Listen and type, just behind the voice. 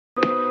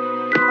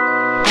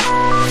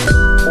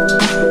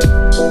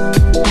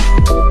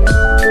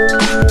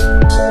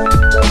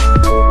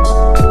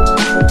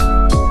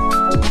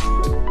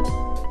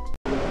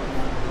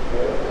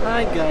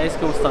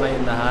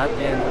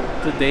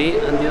Today,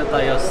 andito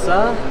tayo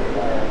sa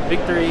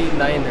Victory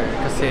Liner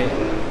kasi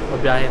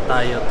mabiyahe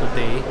tayo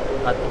today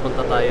at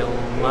pupunta tayong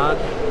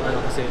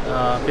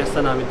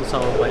fiesta namin doon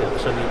sa Obay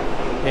actually,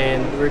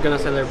 and we're gonna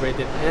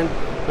celebrate it, and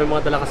may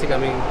mga dala kasi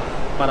kaming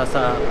para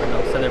sa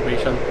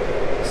celebration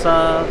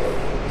sa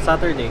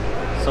Saturday.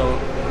 So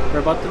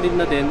we're about to leave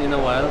na din in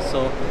a while,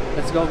 so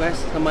let's go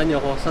guys, samahan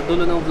niyo ako. Sa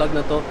dulo ng vlog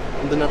na to,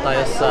 andun na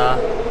tayo sa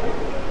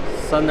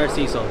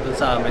Narciso, dun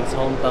sa amin,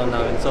 sa hometown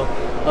namin. So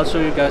I'll show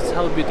you guys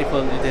how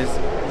beautiful it is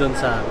dun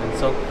sa amin.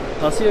 So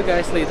I'll see you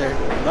guys later.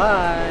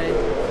 Bye!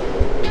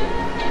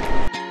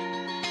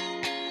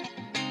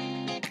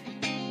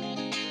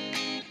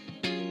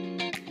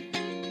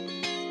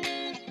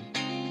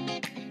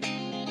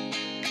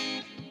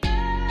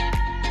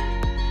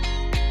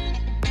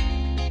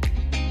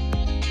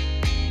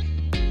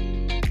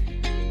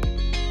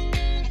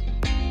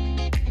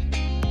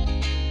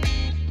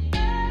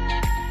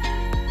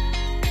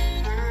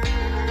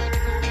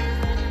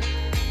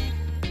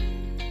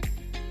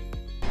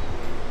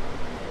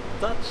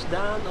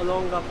 Touchdown,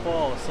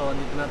 Olongapo. So,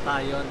 dito na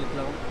tayo. Dito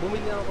lang.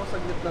 Bumili ako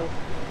saglit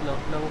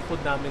ng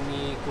food namin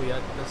ni Kuya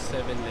sa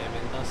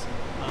 7-Eleven. Tapos,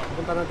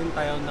 pupunta natin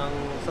tayo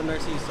sa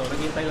Narciso.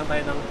 Naghihintay lang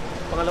tayo ng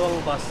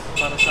pangalawang bus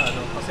para sa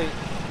kasi,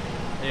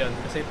 ayun,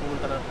 kasi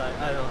pumunta na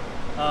tayo.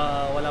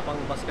 Wala pang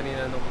bus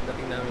kanina nung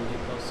pagdating namin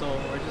dito. So,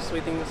 we're just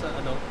waiting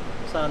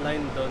sa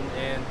line doon.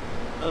 And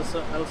also,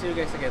 I'll see you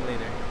guys again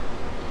later.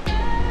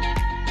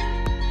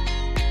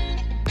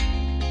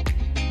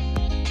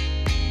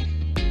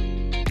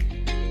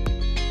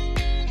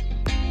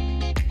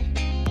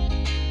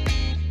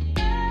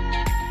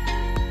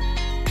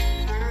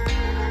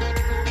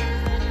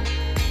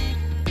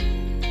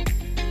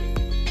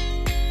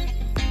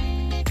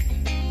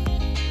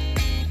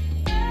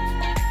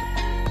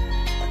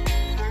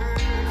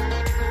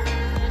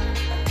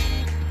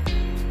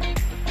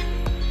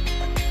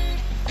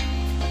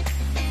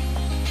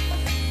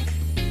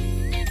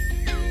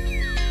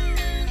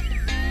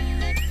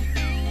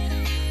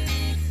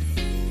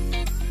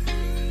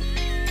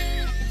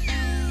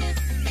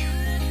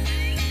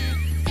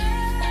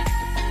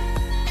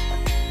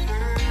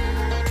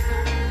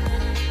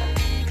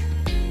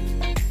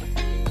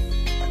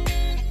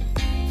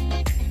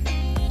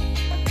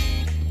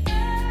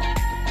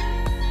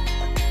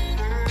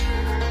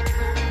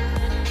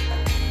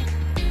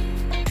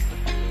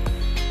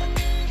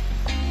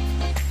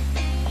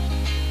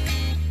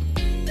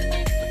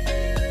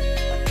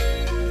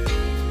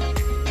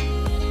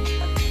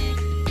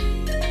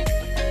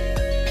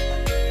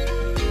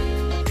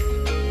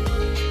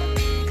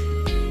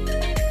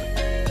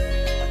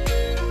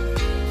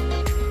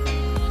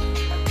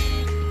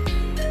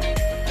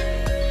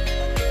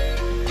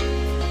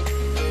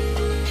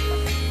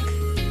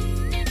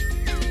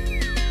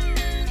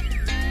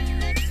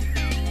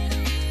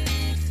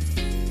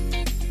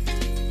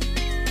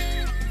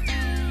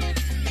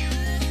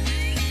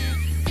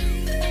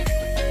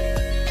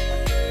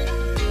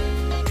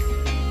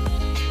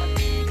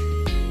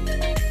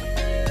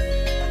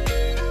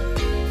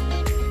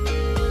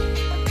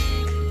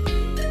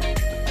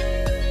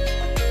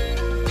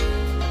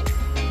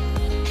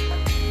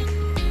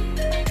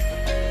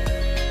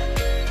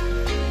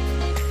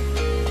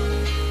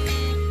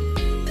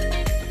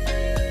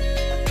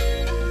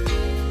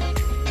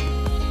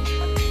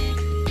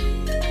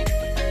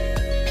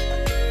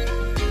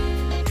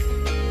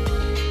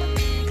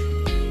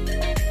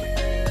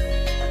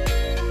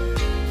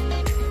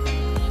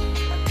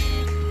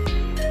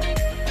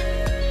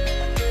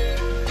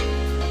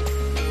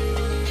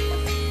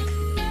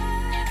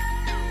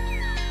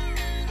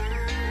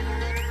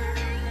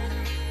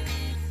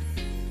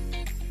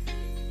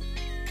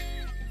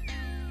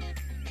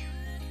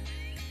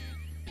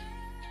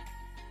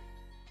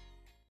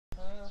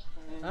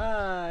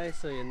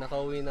 So yun,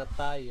 nakauwi na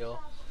tayo.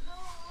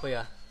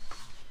 Kuya.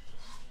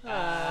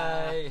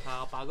 Hi!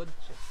 Nakakapagod.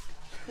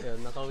 Yun,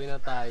 nakauwi na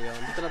tayo.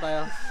 Dito na tayo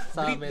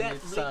sa amin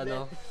dito sa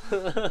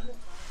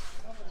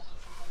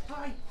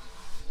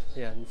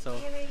Yan, so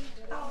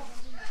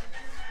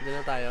dito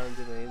na tayo.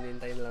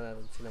 Hinintayin lang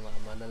natin sina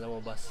mama na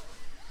lumabas.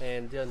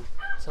 And yun,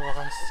 sa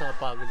wakas,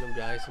 nakapagod yung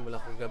biyahe simula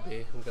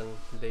kagabi hanggang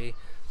today.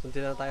 So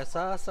dito na tayo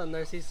sa San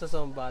Narciso,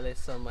 Zambales,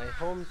 sa my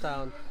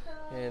hometown.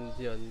 And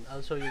yun, I'll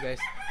show you guys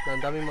na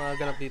ang daming mga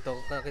ganap dito.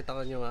 Nakita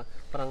ko nyo nga,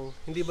 parang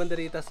hindi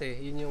banderitas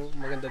yun yung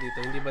maganda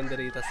dito. Hindi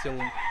banderitas yung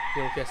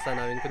fiesta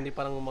namin, kundi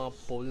parang mga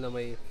pole na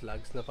may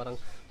flags na parang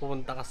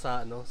pupunta ka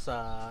sa sa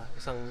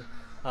isang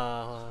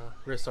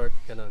resort,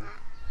 ganun.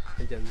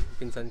 And yan,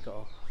 pinsan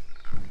ko.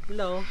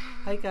 Hello,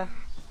 hi ka.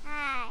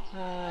 Hi.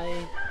 Hi.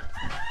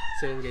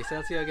 So yun guys,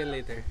 I'll see you again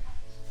later.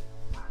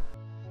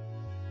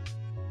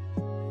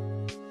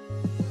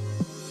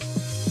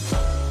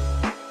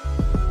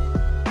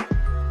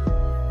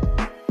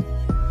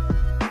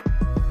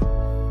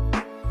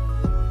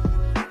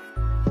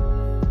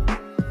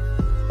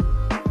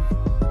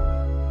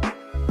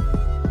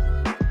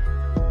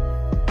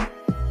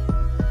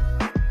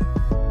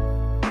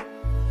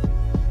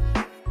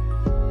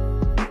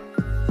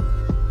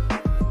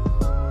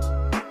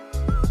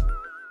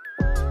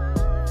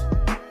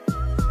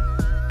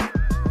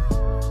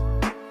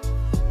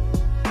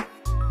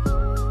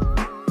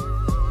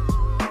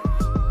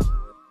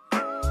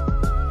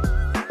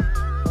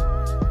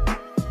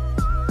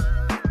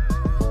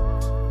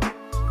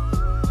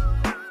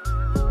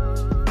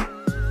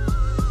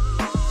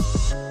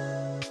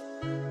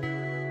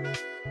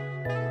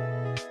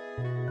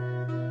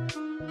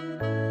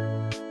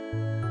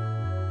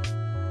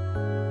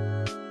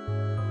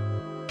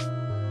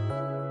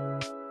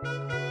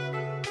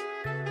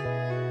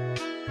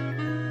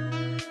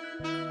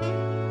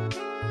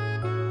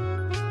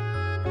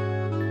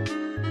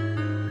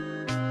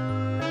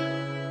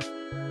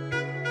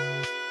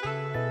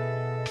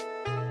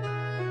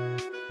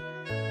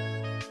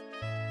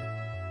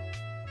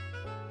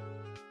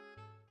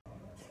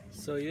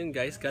 So yun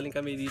guys, galing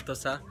kami dito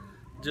sa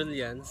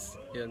Julyan's.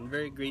 Yun,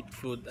 very great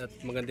food at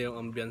maganda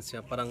yung ambience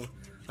niya. Parang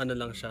ano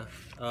lang siya,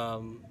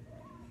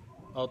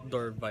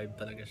 outdoor vibe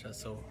talaga siya.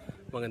 So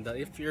maganda.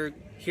 If you're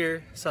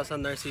here sa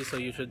San Narciso,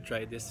 you should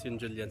try this, yung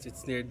Julyan's.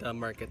 It's near the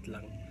market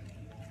lang.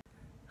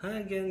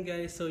 Hi again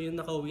guys, so yun,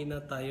 nakauwi na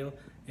tayo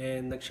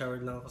and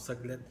nag-shower lang ako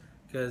saglit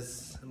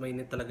because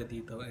mainit talaga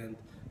dito and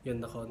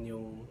yun, naka-on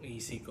yung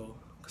AC ko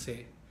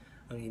kasi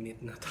ang init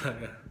na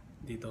talaga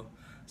dito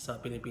sa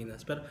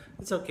Pilipinas, pero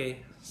it's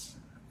okay.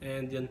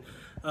 And yun,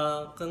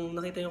 kung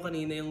nakita nyo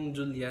kanina yung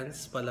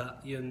Julyan's pala,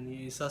 yun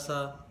yung isa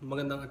sa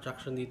magandang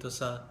attraction dito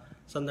sa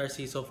San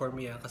Narciso for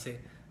me, kasi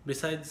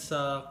besides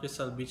sa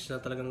Crystal Beach na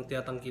talagang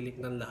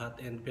tiyatangkilik ng lahat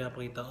and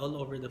pinapakita all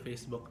over the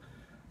Facebook,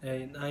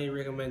 and I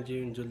recommend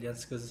you yung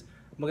Julyan's because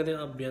maganda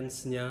yung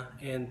ambience niya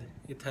and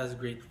it has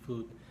great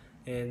food.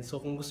 And so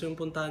kung gusto yung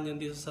puntahan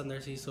yun dito sa San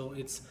Narciso,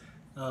 it's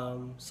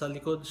sa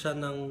likod siya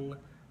ng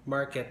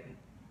market.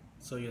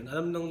 So yun,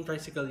 alam ng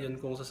tricycle yun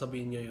kung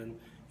sasabihin nyo yun,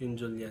 yung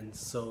Julyan's.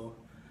 So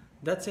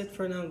that's it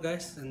for now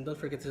guys, and don't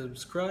forget to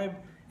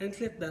subscribe and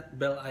click that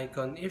bell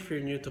icon if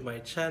you're new to my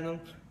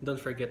channel. Don't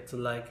forget to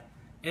like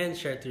and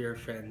share to your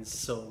friends.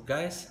 So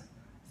guys,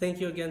 thank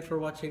you again for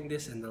watching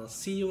this, and I'll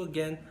see you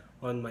again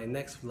on my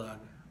next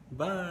vlog.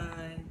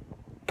 Bye!